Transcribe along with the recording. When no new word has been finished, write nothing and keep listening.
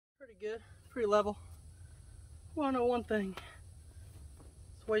Pretty good, pretty level. I want to know one thing.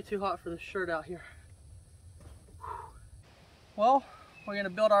 It's way too hot for this shirt out here. Well, we're gonna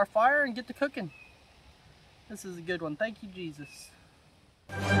build our fire and get to cooking. This is a good one. Thank you, Jesus.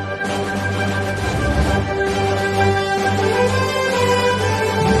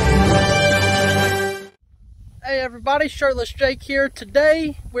 Hey everybody, Shirtless Jake here.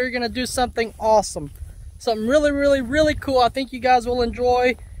 Today we're gonna do something awesome. Something really cool I think you guys will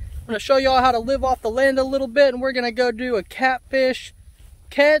enjoy. I'm gonna show y'all how to live off the land a little bit, and we're gonna go do a catfish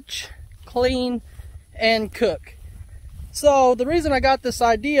catch, clean, and cook. So the reason I got this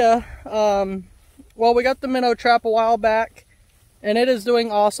idea, well, we got the minnow trap a while back, and it is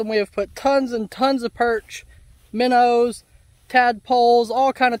doing awesome. We have put tons and tons of perch, minnows, tadpoles,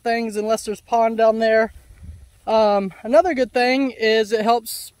 all kind of things, unless there's pond down there. Another good thing is it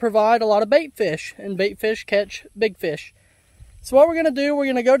helps provide a lot of bait fish, and bait fish catch big fish. So what we're going to do, we're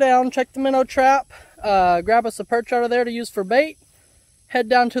going to go down, check the minnow trap, grab us a perch out of there to use for bait, head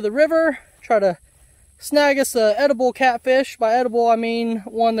down to the river, try to snag us a edible catfish. By edible, I mean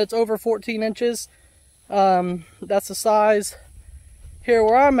one that's over 14 inches. That's the size here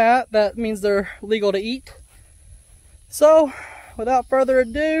where I'm at. That means they're legal to eat. So, without further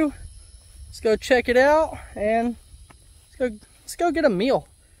ado, let's go check it out and let's go get a meal.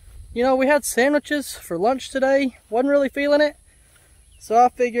 You know, we had sandwiches for lunch today. Wasn't really feeling it. So I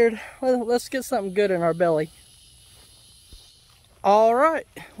figured, well, let's get something good in our belly. All right,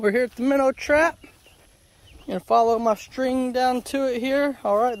 we're here at the minnow trap. Gonna follow my string down to it here.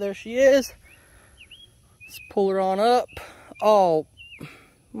 All right, there she is. Let's pull her on up. Oh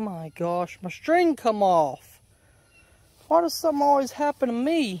my gosh, my string come off. Why does something always happen to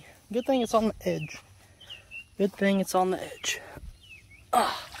me? Good thing it's on the edge. Good thing it's on the edge.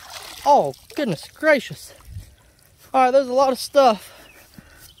 Oh, goodness gracious. All right, there's a lot of stuff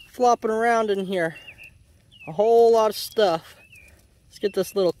flopping around in here. A whole lot of stuff. Let's get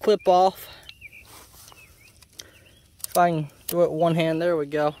this little clip off. If I can do it with one hand, there we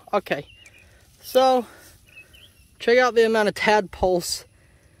go. Okay, so check out the amount of tadpoles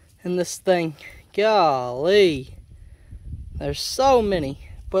in this thing. Golly, there's so many.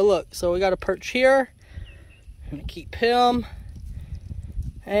 But look, so we got a perch here. I'm gonna keep him.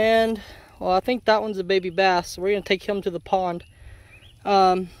 And, well, I think that one's a baby bass, so we're gonna take him to the pond.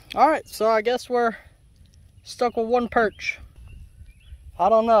 Alright, so I guess we're stuck with one perch. I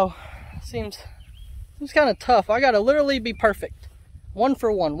don't know. Seems kind of tough. I gotta literally be perfect. One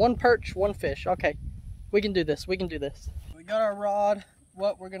for one. One perch, one fish. Okay, we can do this. We can do this. We got our rod.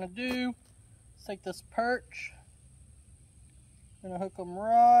 What we're gonna do is take this perch. Gonna hook them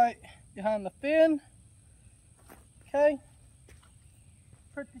right behind the fin. Okay.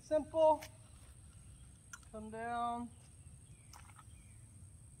 Pretty simple. Come down.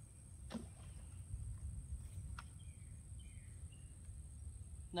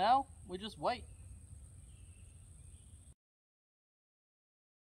 Now we just wait.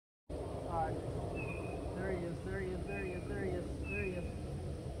 Alright. There he is, there he is, there he is, there he is, there he is.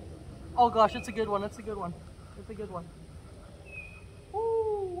 Oh gosh, it's a good one, it's a good one. It's a good one.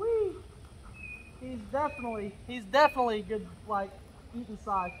 Woo-wee! He's definitely good, like, eating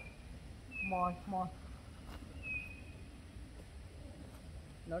size. Come on, come on.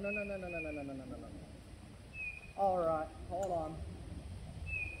 No. Alright, hold on.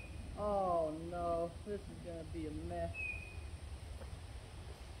 Oh no, this is gonna be a mess.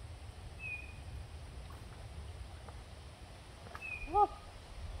 Whoa.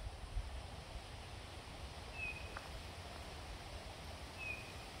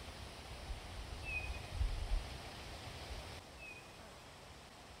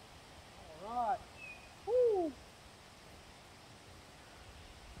 Alright. Woo.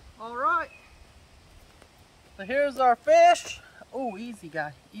 Alright. So here's our fish. Oh, easy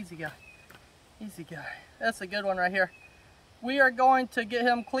guy, easy guy, easy guy. That's a good one right here. We are going to get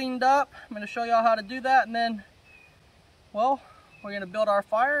him cleaned up. I'm going to show y'all how to do that, and then, well, we're going to build our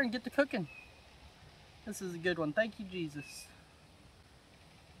fire and get to cooking. This is a good one. Thank you, Jesus.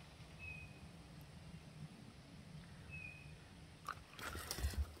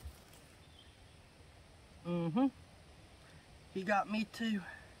 He got me too.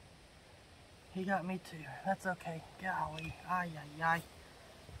 He got me too. That's okay. Golly. Ay,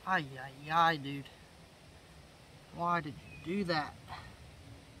 dude. Why did you do that?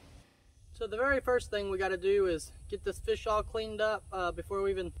 So the very first thing we got to do is get this fish all cleaned up before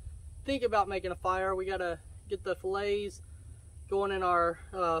we even think about making a fire. We got to get the fillets going in our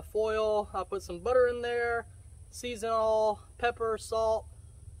foil. I'll put some butter in there, season all, pepper, salt.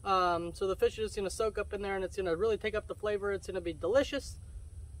 So the fish is just going to soak up in there, and it's going to really take up the flavor. It's going to be delicious.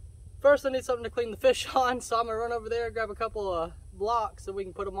 First I need something to clean the fish on, so I'm gonna run over there and grab a couple of blocks so we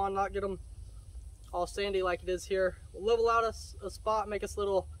can put them on, not get them all sandy like it is here. We'll level out a spot, make us a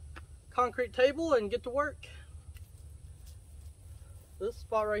little concrete table, and get to work. This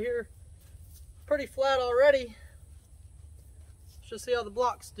spot right here, pretty flat already. Let's just see how the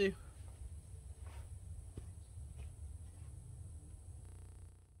blocks do.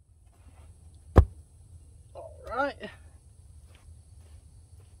 Alright.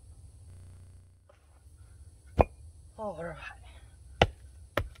 Alright.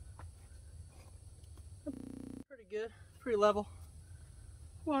 Pretty good, pretty level.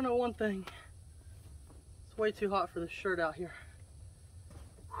 I want to know one thing. It's way too hot for this shirt out here.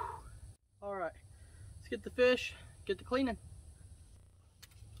 Alright, let's get the fish, get to cleaning.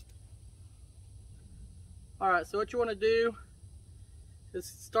 Alright, so what you want to do is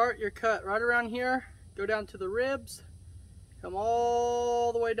start your cut right around here, go down to the ribs, come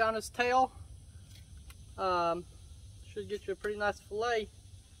all the way down his tail. Should get you a pretty nice fillet.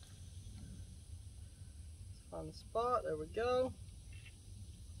 Let's find the spot, there we go.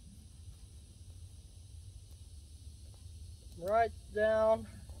 Right down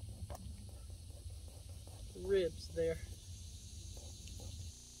the ribs there.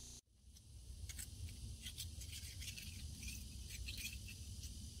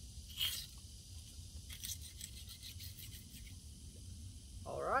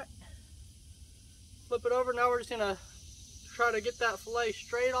 Alright. Flip it over. Now we're just going to try to get that fillet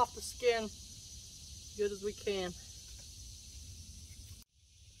straight off the skin as good as we can.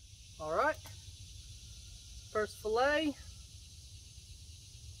 Alright. First fillet.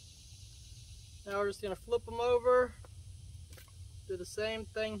 Now we're just going to flip them over. Do the same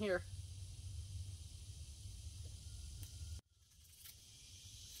thing here.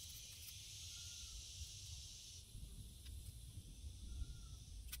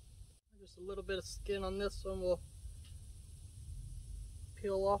 Just a little bit of skin on this one will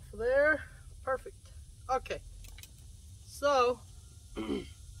peel off of there. Perfect. Okay. So,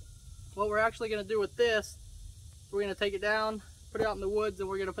 what we're actually going to do with this, we're going to take it down, put it out in the woods, and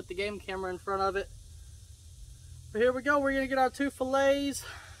we're going to put the game camera in front of it. But here we go. We're going to get our 2 fillets,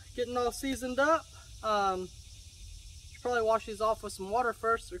 getting all seasoned up. Should probably wash these off with some water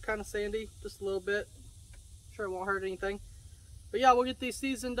first. They're kind of sandy, just a little bit. Sure it won't hurt anything. But yeah, we'll get these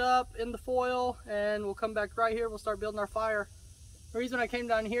seasoned up in the foil, and we'll come back right here. We'll start building our fire. The reason I came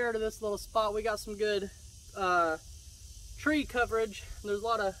down here to this little spot, we got some good tree coverage. There's a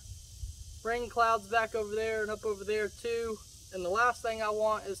lot of rain clouds back over there and up over there too. And the last thing I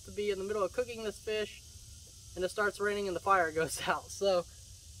want is to be in the middle of cooking this fish and it starts raining and the fire goes out. So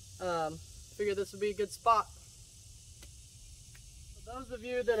figured this would be a good spot. For those of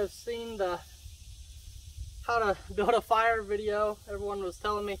you that have seen the how to build a fire video, everyone was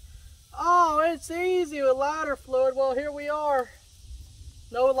telling me, oh, it's easy with lighter fluid. Well, here we are.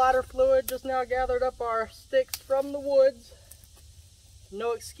 No lighter fluid, just now gathered up our sticks from the woods.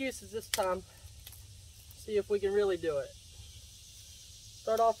 No excuses this time. See if we can really do it.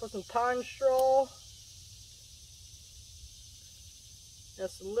 Start off with some pine straw. And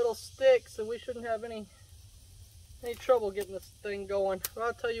some little sticks, so we shouldn't have any trouble getting this thing going. But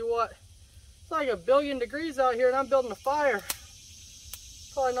I'll tell you what, it's like 1,000,000,000 degrees out here and I'm building a fire.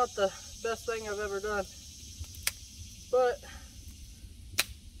 Probably not the best thing I've ever done. But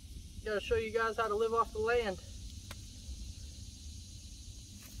gotta show you guys how to live off the land.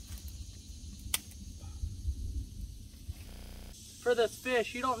 For this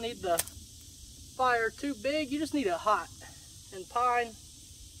fish, you don't need the fire too big, you just need it hot. And pine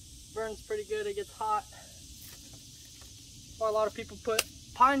burns pretty good, it gets hot. That's why a lot of people put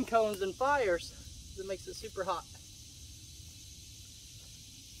pine cones in fires. It makes it super hot.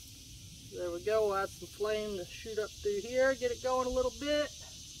 There we go, we'll add some flame to shoot up through here, get it going a little bit.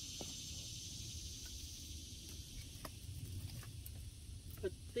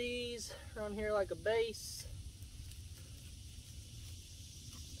 Put these around here like a base.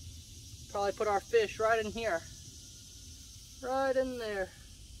 Probably put our fish right in here. Right in there.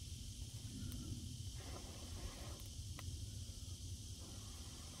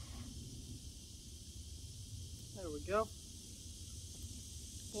 There we go.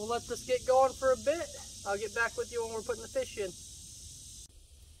 We'll let this get going for a bit. I'll get back with you when we're putting the fish in.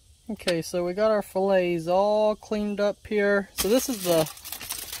 Okay, so we got our fillets all cleaned up here. So this is the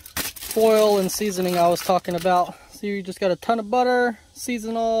foil and seasoning I was talking about. So you just got a ton of butter,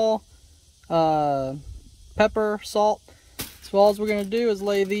 season all, pepper, salt. So all we're going to do is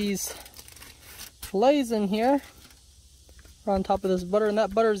lay these fillets in here on top of this butter, and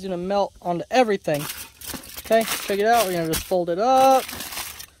that butter is going to melt onto everything. Okay, check it out. We're going to just fold it up,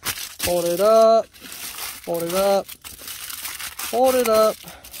 Fold it up, fold it up, fold it up,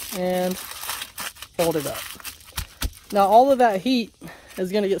 and fold it up. Now all of that heat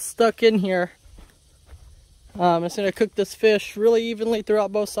is going to get stuck in here. It's going to cook this fish really evenly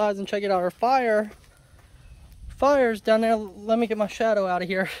throughout both sides. And check it out, our fire's down there. Let me get my shadow out of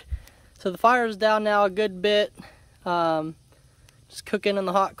here. So the fire's down now a good bit. Just cooking in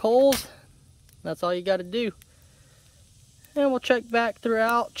the hot coals. That's all you got to do. And we'll check back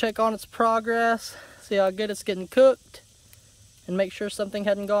throughout, check on its progress, see how good it's getting cooked, and make sure something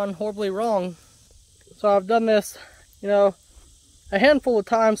hadn't gone horribly wrong. So I've done this, you know, a handful of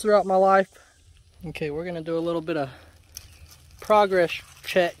times throughout my life. Okay, we're gonna do a little bit of progress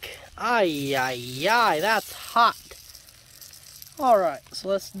check. Ay, ay, ay, that's hot. All right, so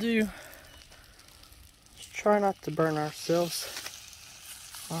let's try not to burn ourselves.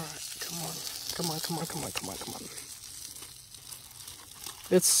 All right, come on, come on, come on, come on, come on, come on.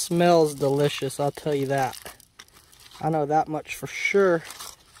 It smells delicious, I'll tell you that. I know that much for sure.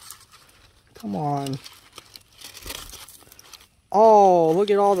 Come on. Oh,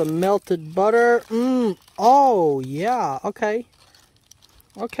 look at all the melted butter. Oh, yeah. Okay.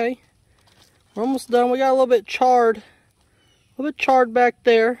 Okay. We're almost done. We got a little bit charred. A little bit charred back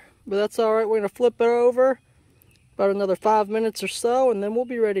there. But that's alright. We're going to flip it over. About another 5 minutes or so. And then we'll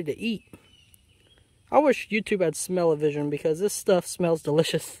be ready to eat. I wish YouTube had smell-o-vision because this stuff smells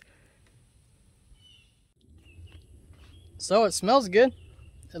delicious. So it smells good.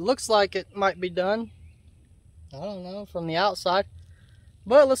 It looks like it might be done. I don't know, from the outside.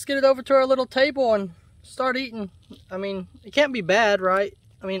 But let's get it over to our little table and start eating. I mean, it can't be bad, right?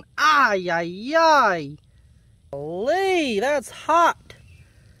 I mean, ay, ay, ay. Holy, that's hot.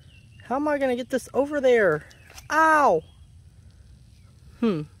 How am I going to get this over there? Ow.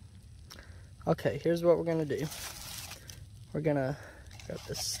 Okay, here's what we're going to do. We're going to grab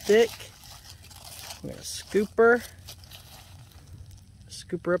the stick. I'm going to scoop her.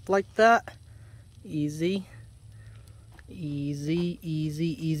 Scoop her up like that. Easy. Easy,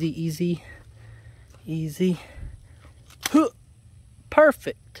 easy, easy, easy, easy.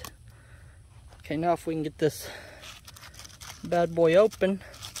 Perfect. Okay, now if we can get this bad boy open.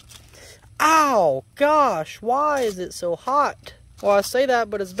 Ow, gosh, why is it so hot? Well, I say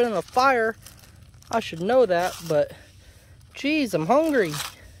that, but it's been in a fire. I should know that, but geez, I'm hungry.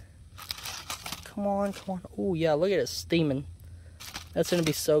 Come on, come on. Oh, yeah, look at it steaming. That's going to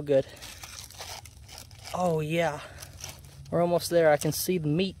be so good. Oh, yeah. We're almost there. I can see the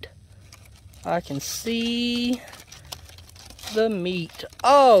meat. I can see the meat.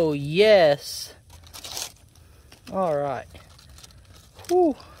 Oh, yes. All right.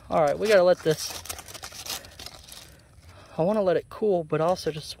 Whew. All right, we got to let this... I want to let it cool, but I also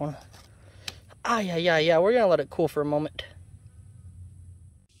just want to... Yeah. We're going to let it cool for a moment.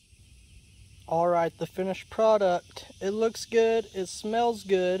 All right, the finished product. It looks good. It smells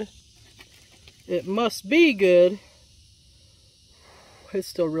good. It must be good. It's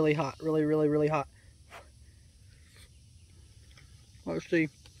still really hot. Really, really, really hot. Let's see.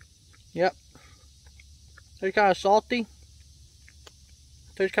 Yep. It's kind of salty.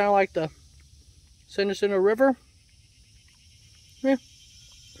 Tastes kind of like the San Jacinto River. Yeah,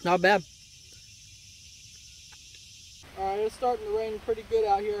 not bad. Alright, it's starting to rain pretty good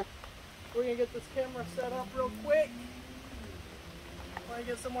out here. We're going to get this camera set up real quick. We're going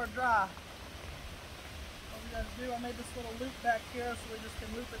to get somewhere dry. What we got to do, I made this little loop back here so we just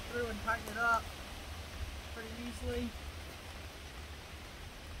can loop it through and tighten it up pretty easily.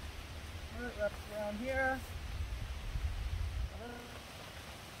 It wraps around here.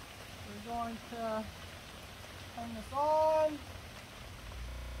 We're going to turn this on.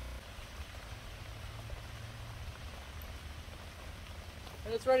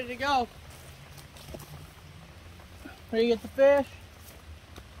 And it's ready to go. Ready to get the fish.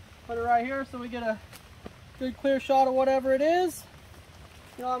 Put it right here so we get a good clear shot of whatever it is.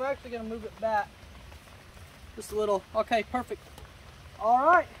 You know, I'm actually going to move it back. Just a little. Okay, perfect.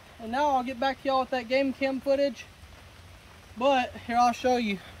 Alright, and now I'll get back to y'all with that game cam footage. But, here I'll show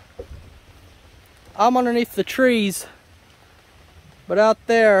you. I'm underneath the trees. But out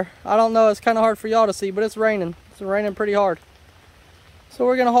there, I don't know, it's kind of hard for y'all to see, but it's raining. It's raining pretty hard. So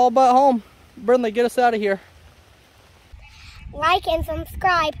we're going to haul butt home. Brindley, get us out of here. Like and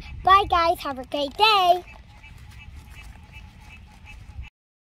subscribe. Bye guys, have a great day.